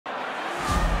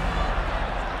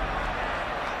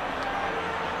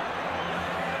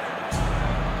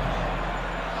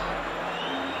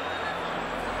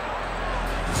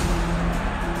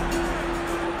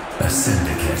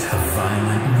syndicate of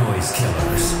violent noise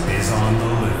killers is on the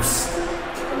loose.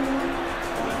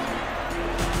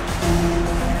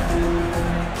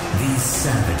 These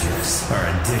savages are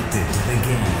addicted to the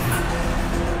game.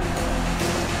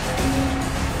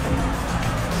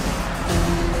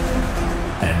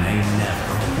 And they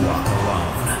never walk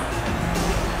alone.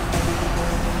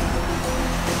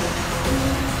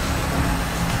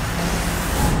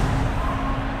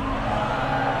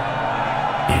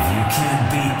 If you can't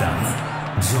beat them,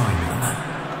 join them.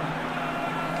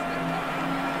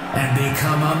 And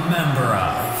become a member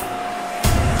of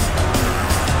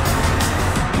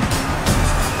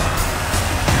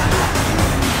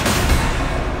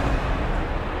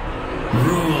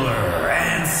Rooler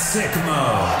and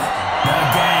Sickmode, the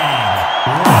gang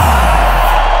live.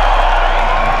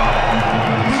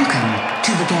 Welcome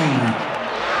to the game.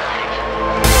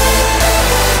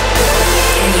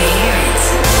 Can you hear it?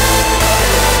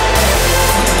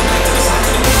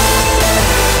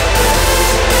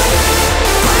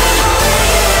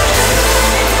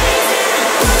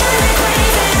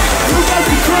 You got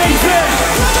me crazy!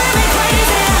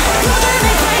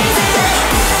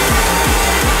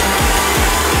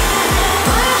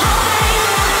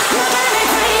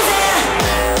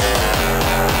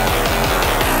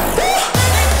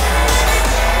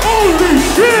 Holy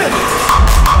shit!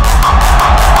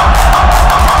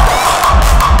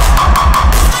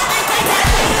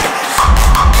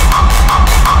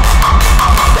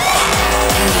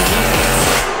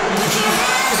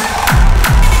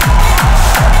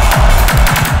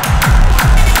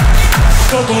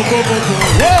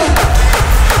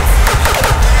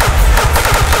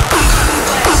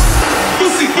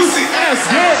 Pussy ass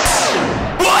hit!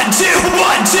 1, 2,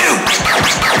 1, 2!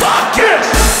 Fuck it!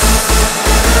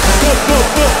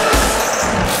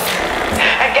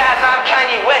 Hey guys, I'm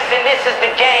Kanye West and this is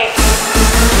the game.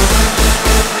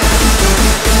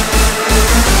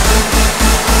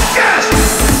 Yes!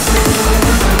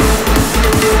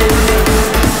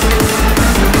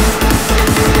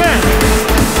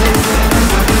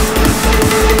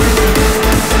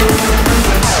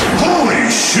 Holy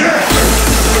shit!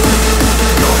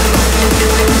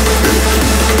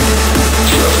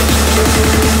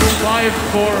 5,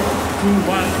 4, 2,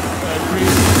 1, 3.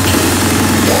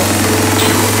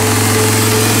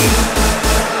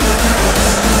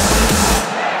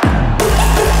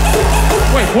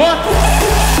 Wait, what?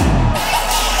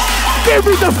 Give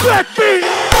me the flat beat!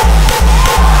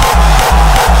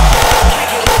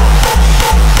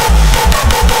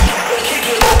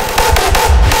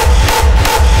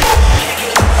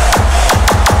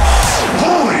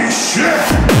 Holy shit!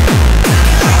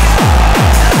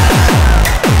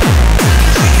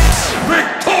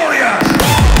 Victoria!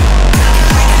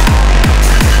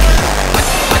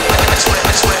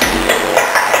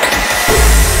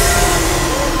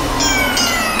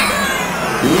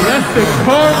 Let the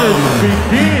carnage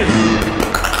begin!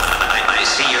 I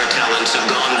see your talents have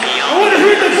gone beyond. I want to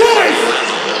hear the voice!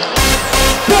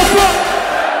 Pop up!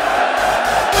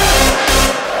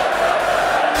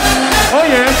 Oh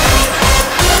yeah!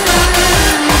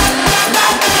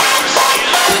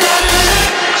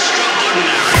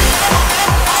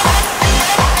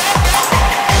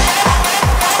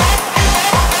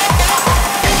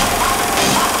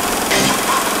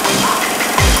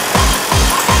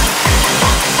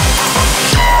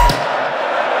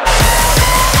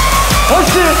 Oh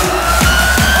shit!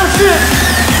 Oh shit!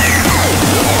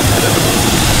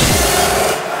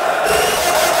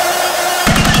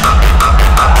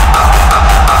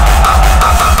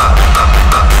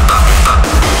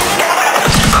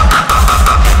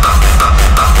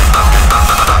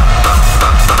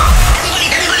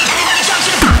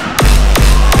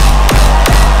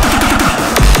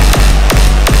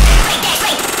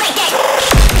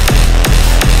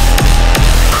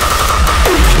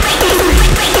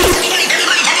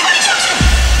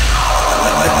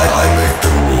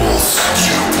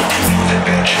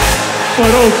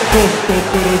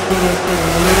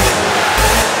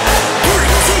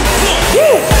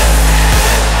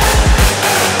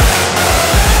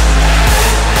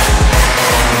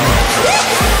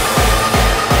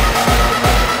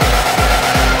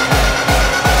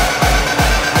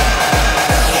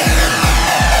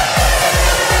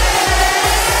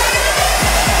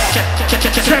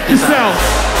 Check this out.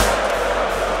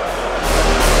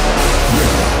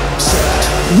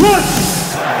 Run!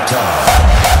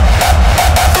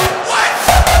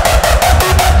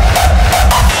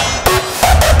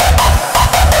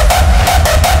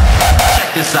 Check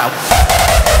this out.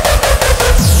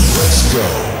 Let's go.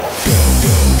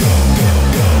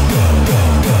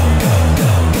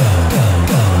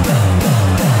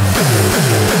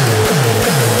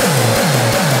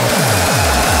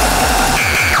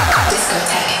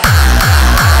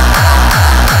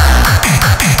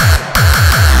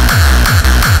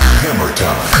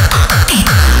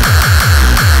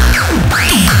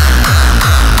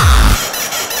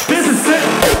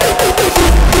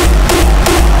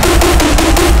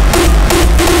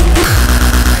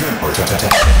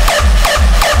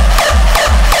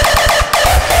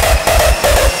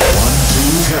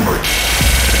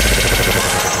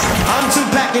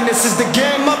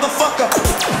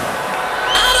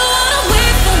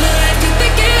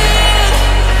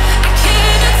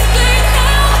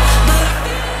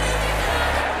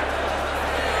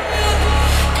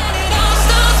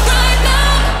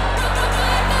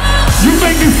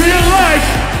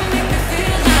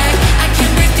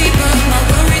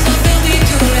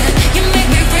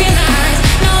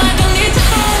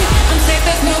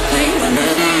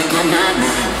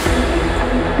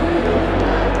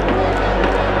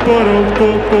 I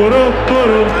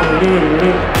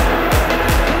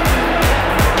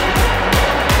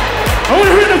want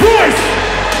to hear the voice!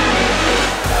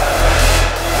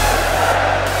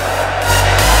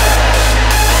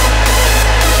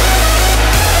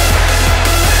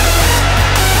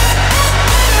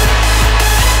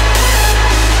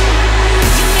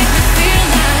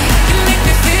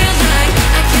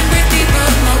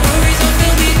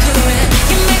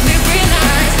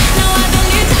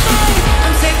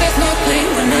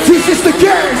 This is the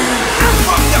game! I'm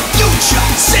from the future,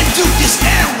 sent through this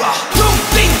era. Don't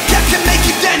think I can make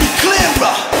it any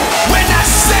clearer. When I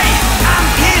say I'm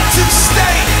here to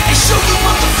stay and show you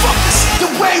motherfuckers the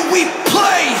way we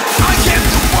play. I am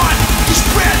the one who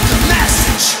spread the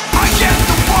message. I am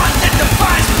the one that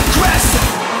defines progressive.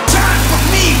 Time for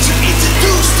me to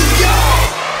introduce to y'all.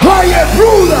 I am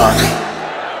Rooler!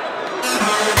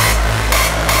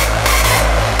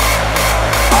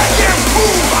 I am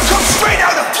Rooler, I come straight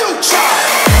out of future.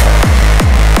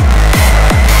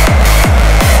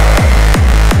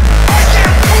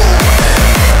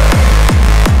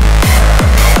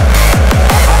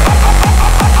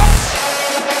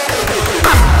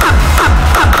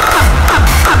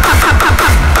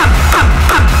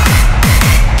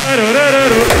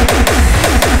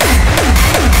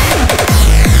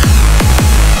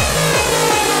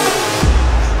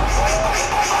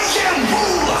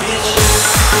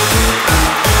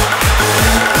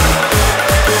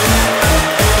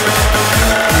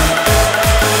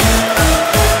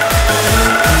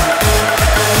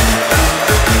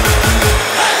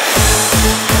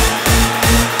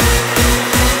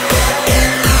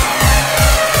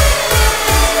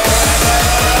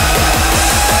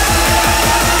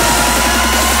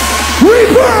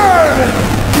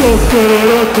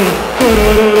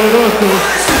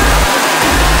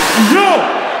 Yo!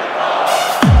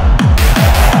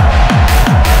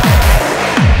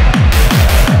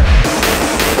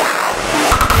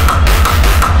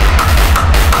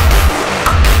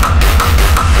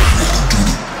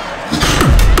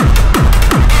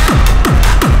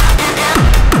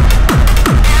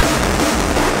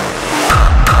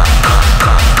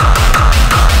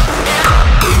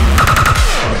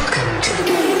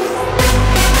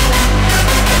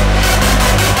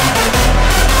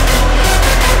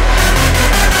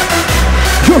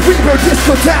 Rebirth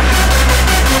discotheque.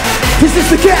 This is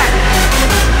the cat.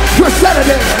 Your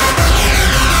Saturday.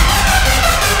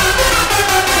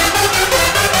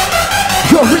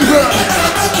 Your Rebirth.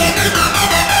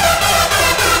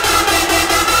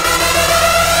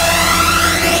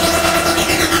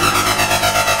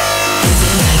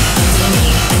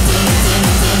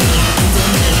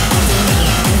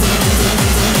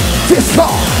 Disco.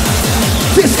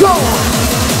 Disco.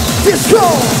 Disco.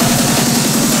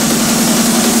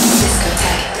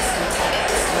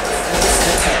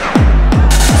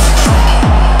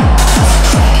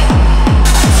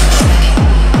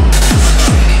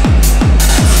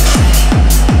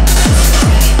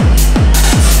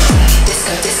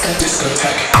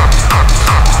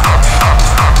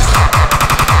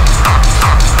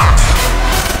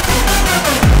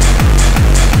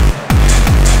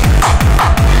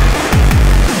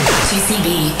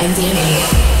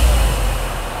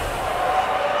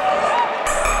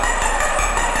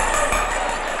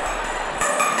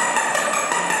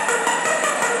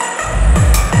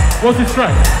 What's his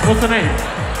track? What's the name?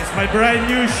 It's my brand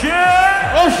new shit!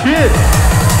 Oh shit!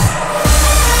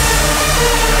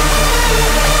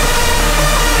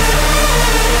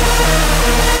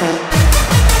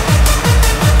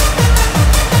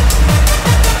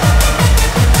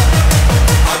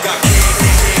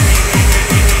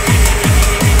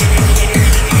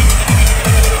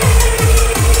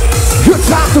 Good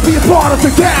time to be a part of the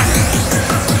gang!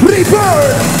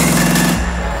 Rebirth!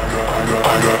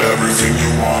 I got everything you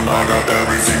want, I got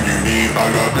everything you need.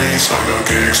 I got bass, I got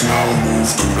kicks, now move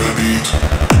to the beat.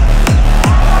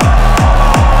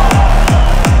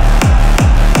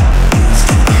 Move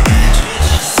to the beat.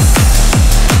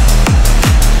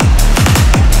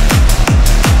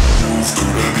 Move to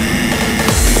the beat.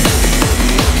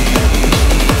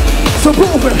 So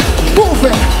move it,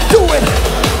 do it.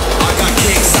 I got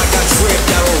kicks, I got drip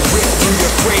that'll rip through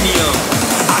your cranium.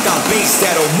 I got bass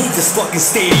that'll move this fucking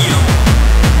stadium.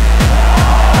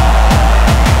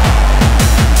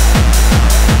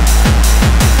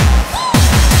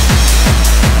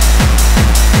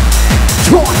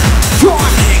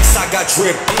 I got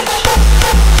drip.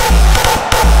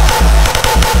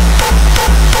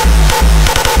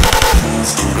 Move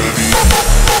to the beat.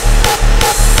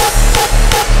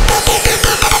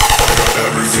 I got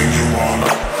everything you want.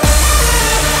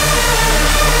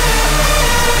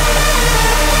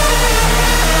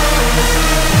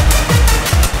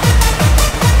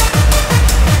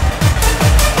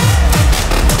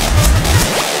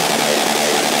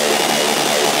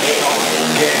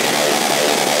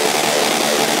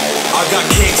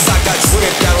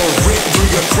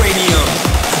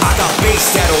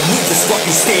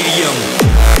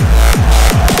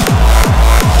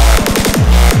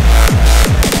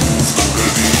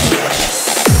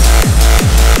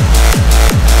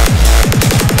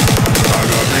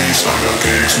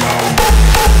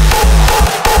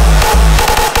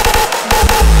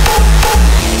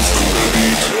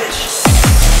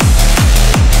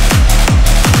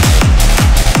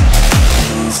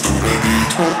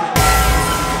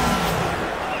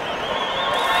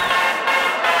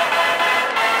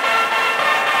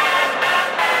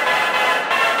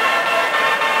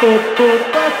 This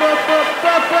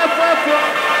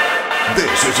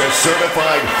is a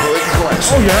certified hood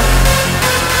classic. Oh yeah.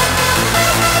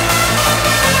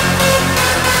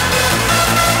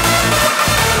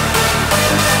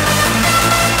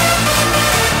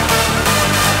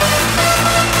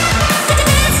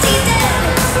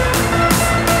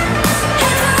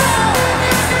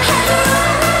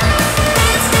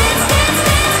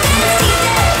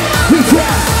 We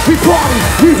dance, we party,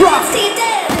 we rock.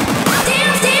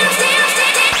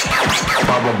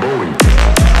 Baba Booey.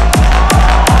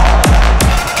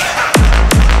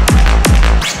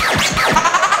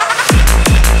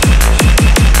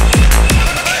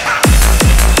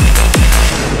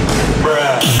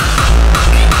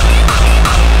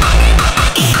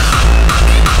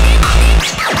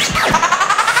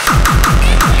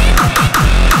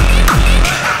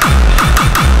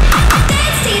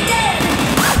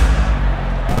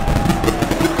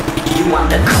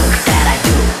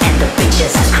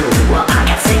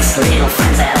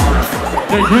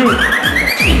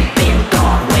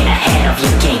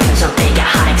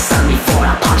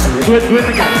 Do it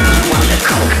again. You want the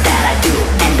coke that I do,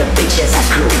 and the bitches I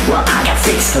screw. Well, I got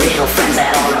 6 little friends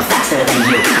that all are faster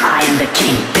than you. I am the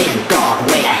king, big dog,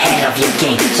 way ahead of your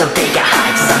game. So take a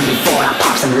hike, son, before I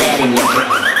pop some lead in your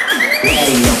brain.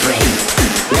 Lead in your brain,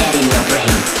 lead in your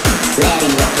brain, lead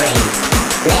in your brain,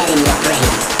 lead in your brain,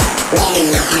 lead in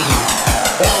your brain,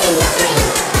 lead in your brain,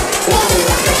 lead in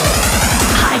your brain.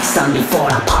 Hike, son,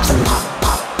 before I pop some pop,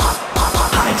 pop, pop, pop,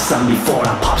 pop. Hike, son, before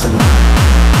I pop some.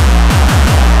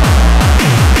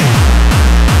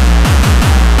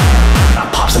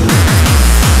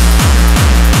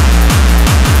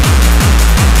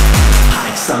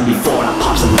 Son, before I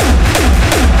pop some. I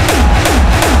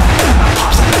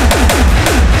pop some.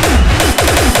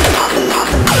 Pop them, pop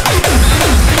them.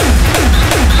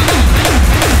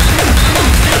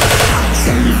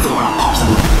 Son, before I pop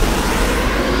some.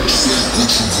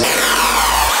 Stay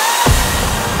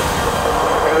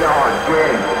on,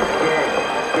 gang.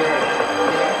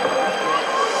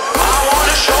 I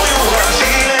wanna show you what I'm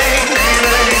feeling.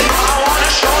 I wanna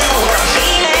show you what I'm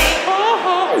feeling.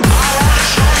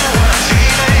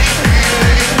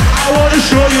 I wanna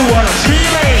show you what I'm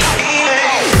feeling.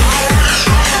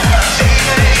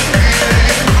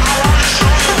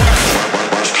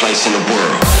 Worst place in the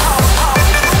world.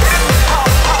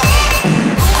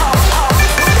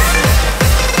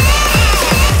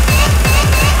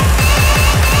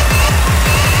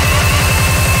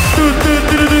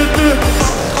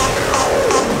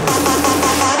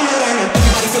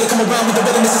 Everybody feel it come around with the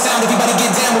rhythm, it's a sound. Everybody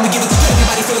get down when we give it to you.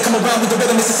 Everybody feel it come around with the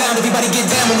rhythm, it's a sound. Everybody get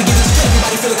down when we give it to you.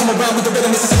 Everybody feel it come around with the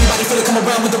rhythm, it's a everybody feel it come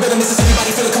around with the rhythm, it's a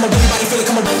everybody feel it come around, everybody feel it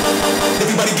come around.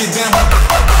 Everybody get down.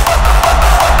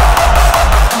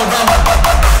 Come around.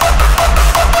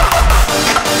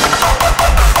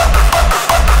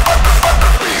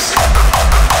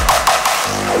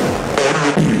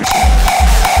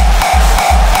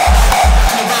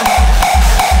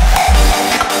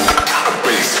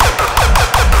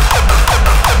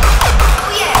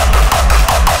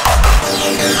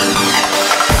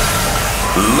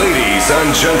 Ladies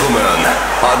and gentlemen,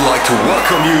 I'd like to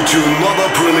welcome you to another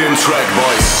brilliant track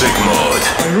by Sickmode.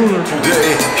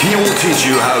 Today, he will teach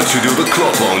you how to do the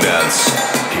Klaplongen dance.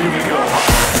 Here we go.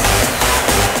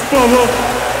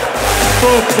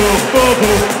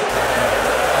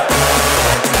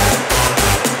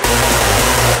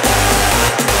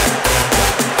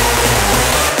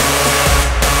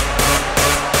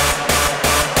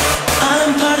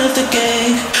 I'm part of the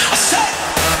gang.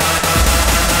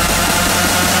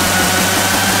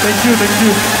 Thank you, thank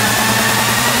you.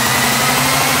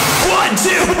 1, 2,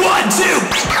 1, 2.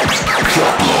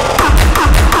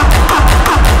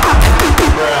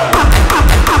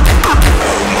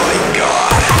 Oh my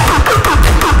god.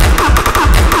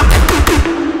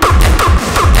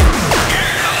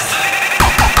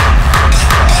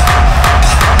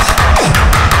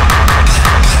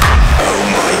 Oh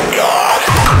my god.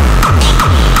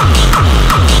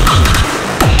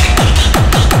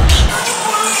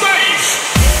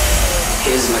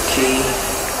 Here's my key,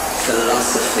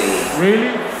 philosophy.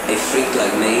 Really? A freak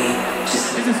like me,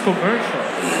 just This is commercial.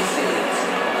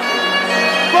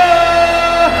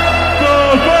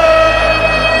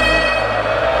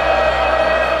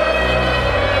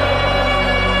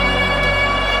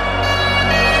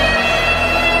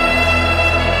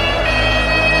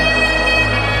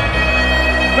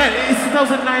 Man, it's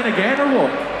 2009 again or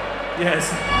what?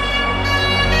 Yes.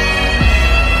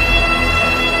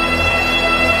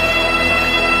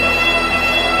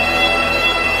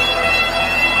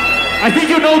 I think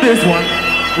you know this one.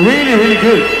 Really, really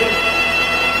good.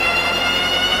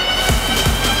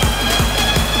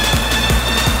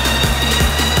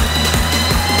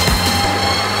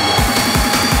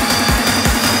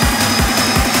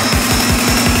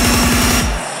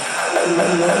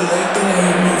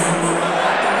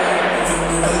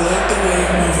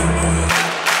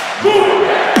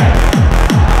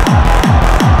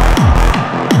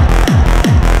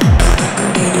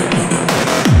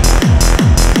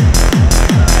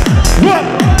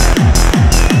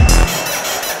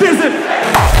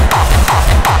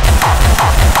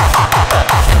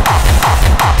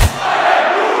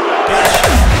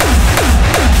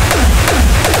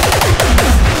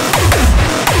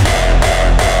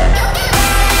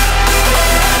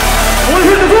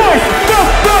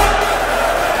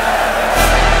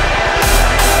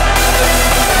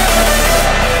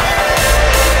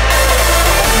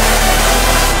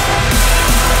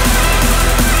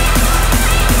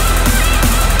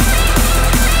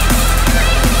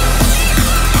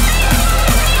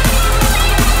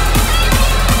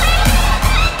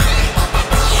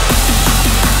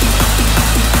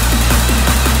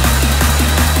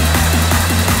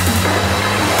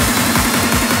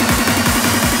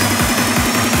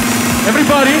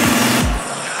 Everybody,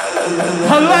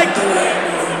 I like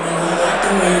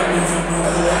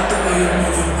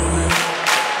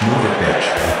Move it, bitch.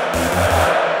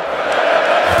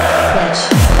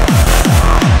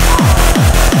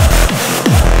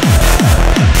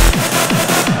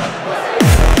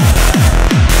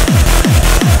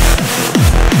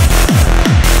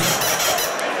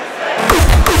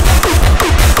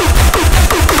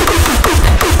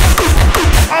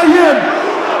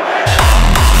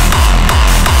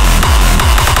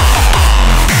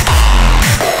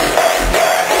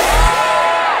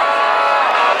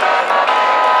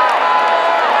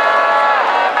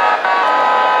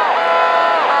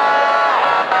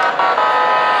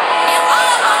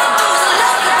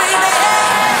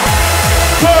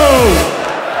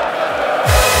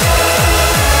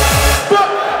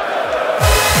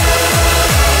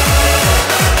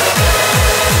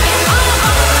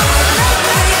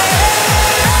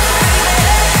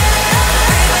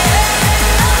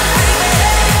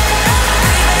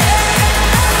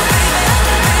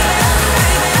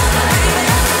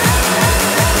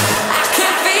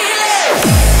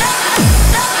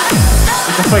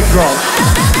 Fake drop.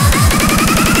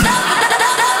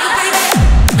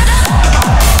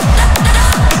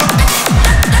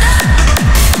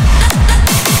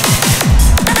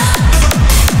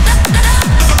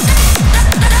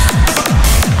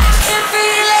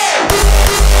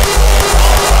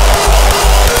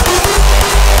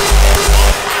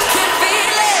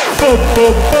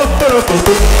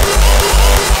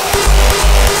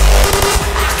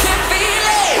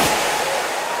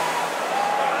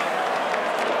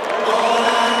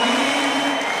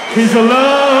 He's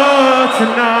alone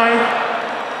tonight.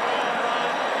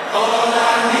 All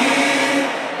I need.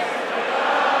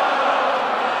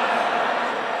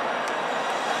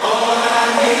 All I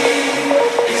need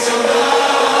is your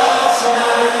love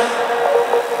tonight.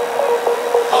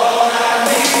 All I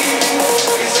need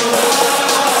is your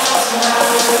love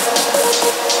tonight.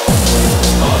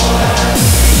 All I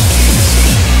need.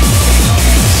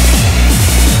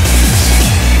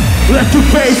 Let the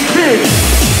bass kick.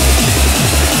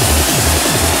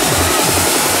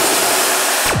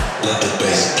 Let the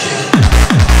bass kick.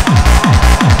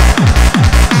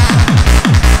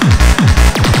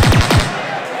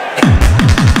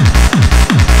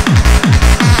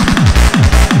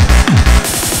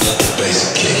 Let the bass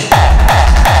kick.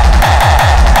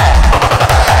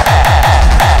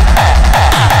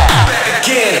 Back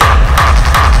again.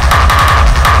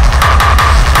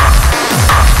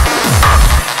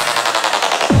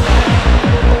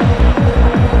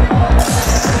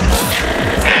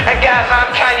 Hey guys,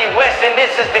 I'm Kanye West and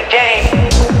this is the game.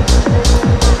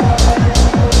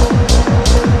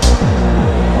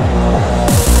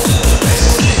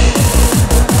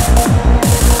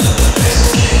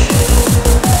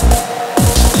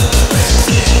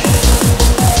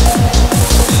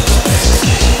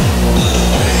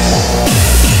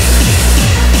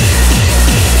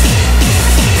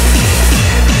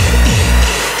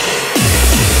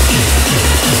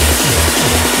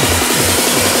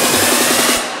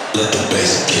 Let the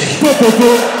bass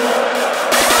kick.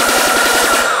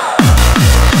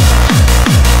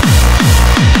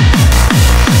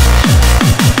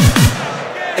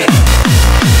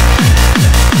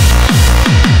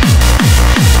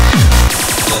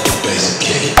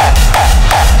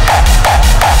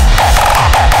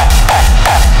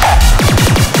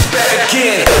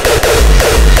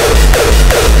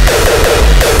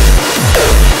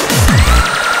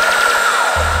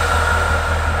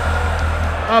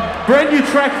 Brand new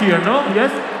track here, no?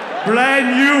 Yes? Brand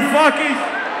new fucking...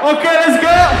 Okay, let's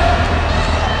go!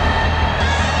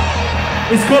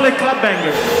 It's called a club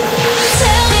banger.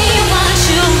 Tell me what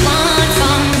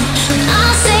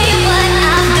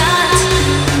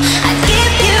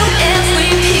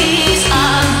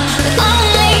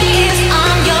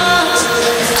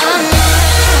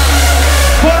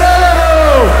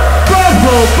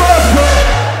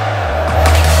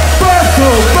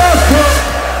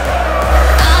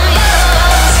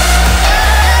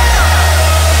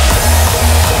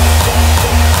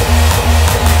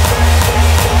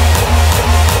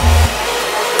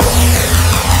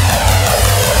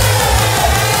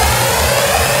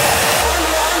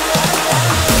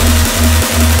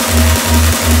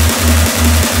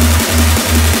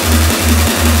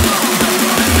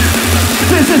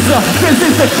This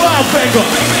is the Klaplongen.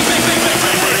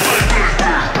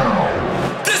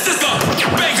 This is the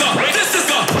banger. This is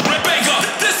the banger.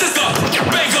 This is the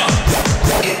banger.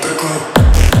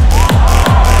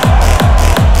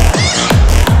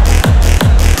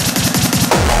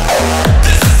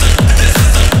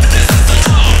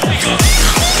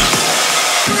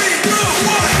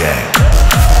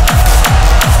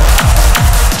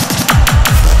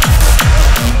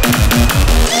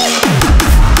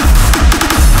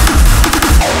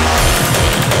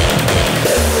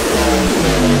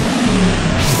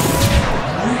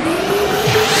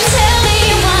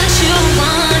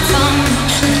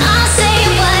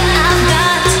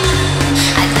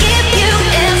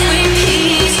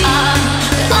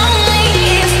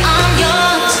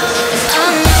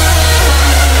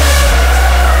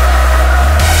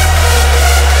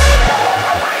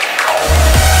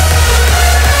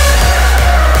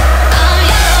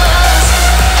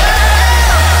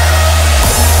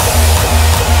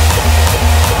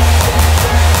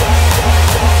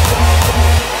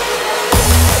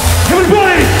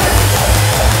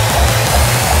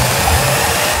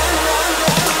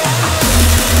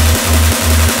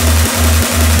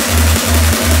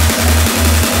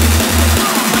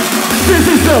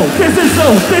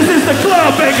 This is the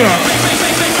Klaplongen.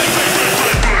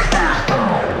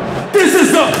 This is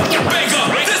the banger.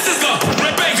 This is the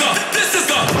banger. This is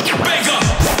the banger.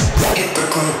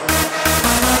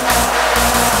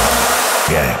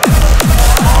 Yeah.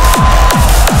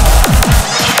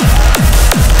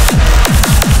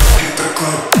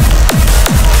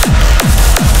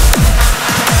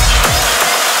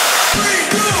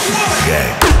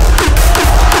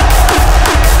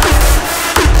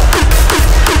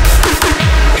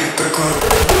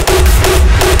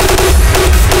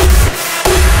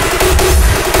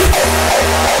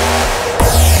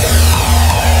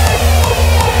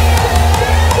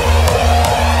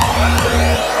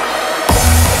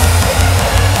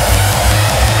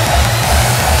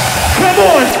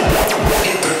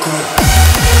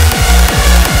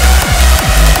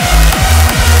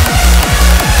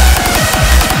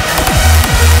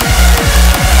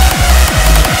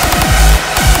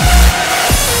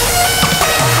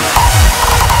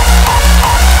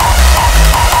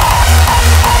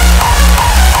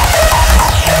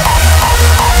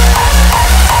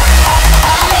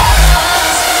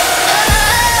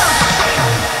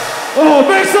 Oh,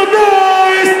 make some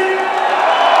noise!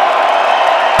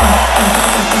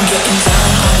 I'm getting down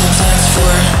on the dance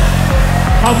floor.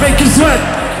 I'll make you sweat.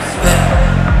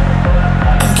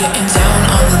 I'm getting down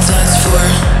on the dance floor.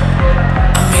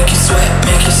 I'll make you sweat,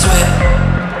 make you sweat.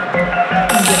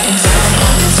 I'm getting down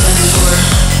on the dance floor.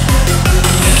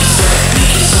 I'll make you sweat,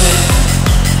 make you sweat.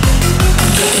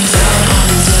 I'm getting down on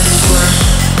the dance floor.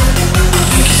 I'll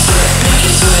make you sweat, make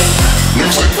you sweat.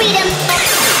 Music freedom.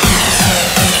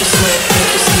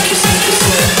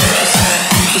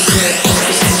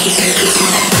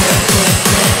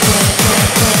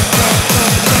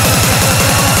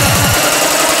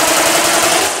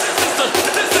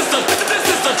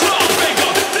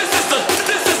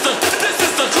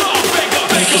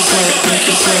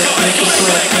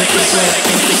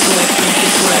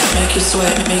 Make you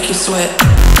sweat, make you sweat.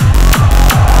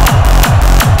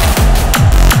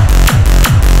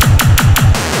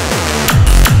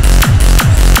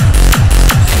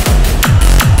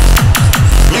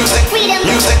 Music freedom.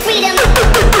 Music freedom.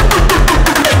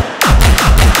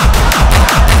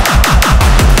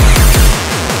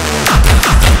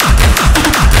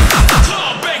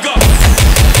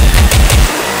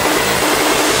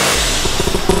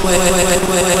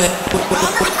 Wait.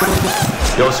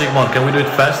 Yo, Sickmode, can we do it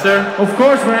faster? Of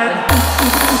course, man.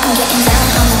 I'm getting down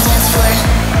on the dance floor.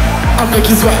 I'll make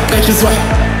you sweat, make you sweat.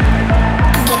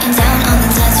 I'm getting down on the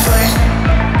dance floor.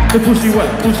 The pussy wet,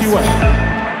 pussy wet.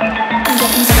 I'm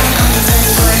getting down on the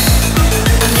dance floor.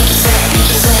 I'll make you sweat, make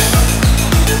you sweat.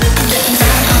 I'm getting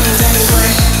down on the dance floor.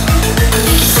 I'll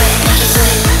make you sweat, make you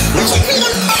sweat. Music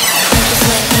freedom. Make you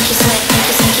sweat, make you sweat, make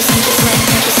you sweat, make you sweat,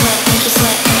 make you sweat, make you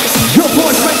sweat, make you sweat. Your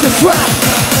boys make the sweat.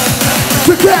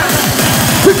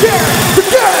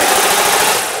 Together.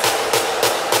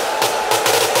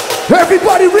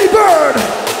 Everybody Rebirth.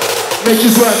 Make you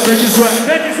sweat, make you sweat,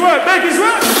 make you sweat, make you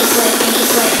sweat. Make you sweat, make you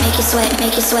sweat, make you sweat,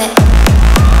 make you sweat.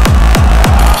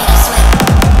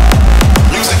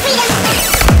 Music freedom.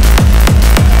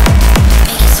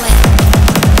 Make you sweat.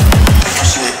 Make you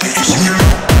sweat, make you sweat.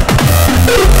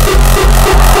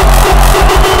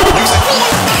 Music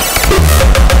freedom.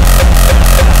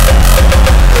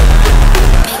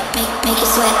 Make you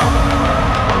sweat.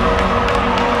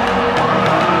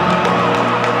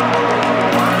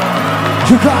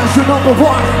 You guys are number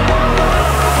one.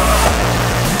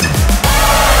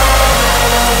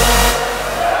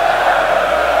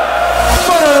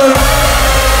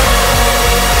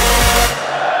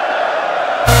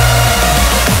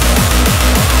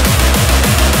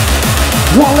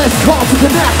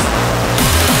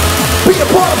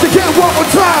 part of the game one more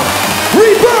time.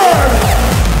 Rebirth!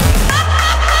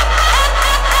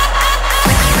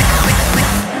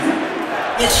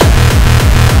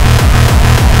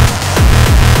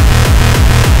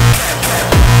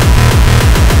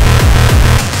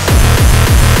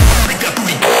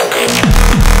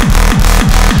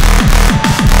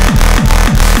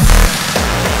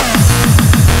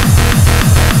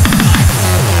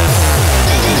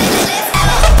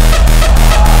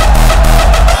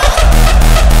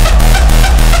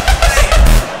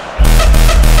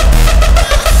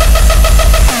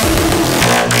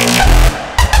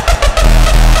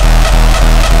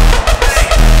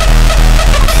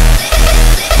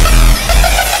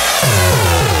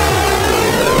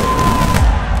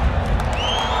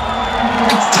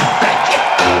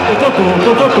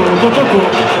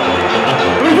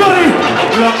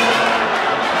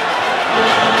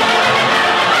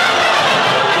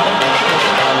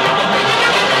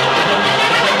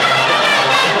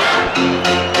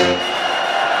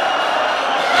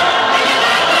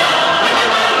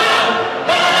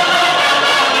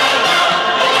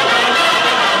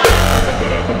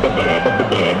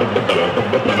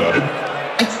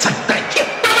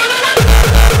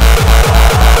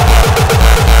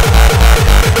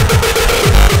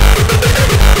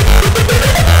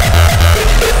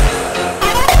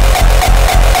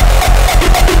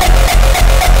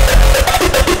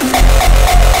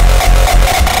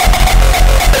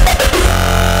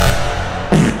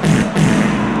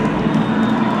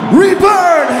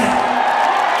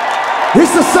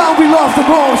 The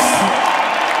most.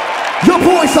 Your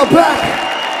boys are back.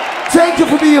 Thank you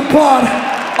for being part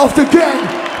of the gang.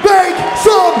 Make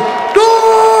some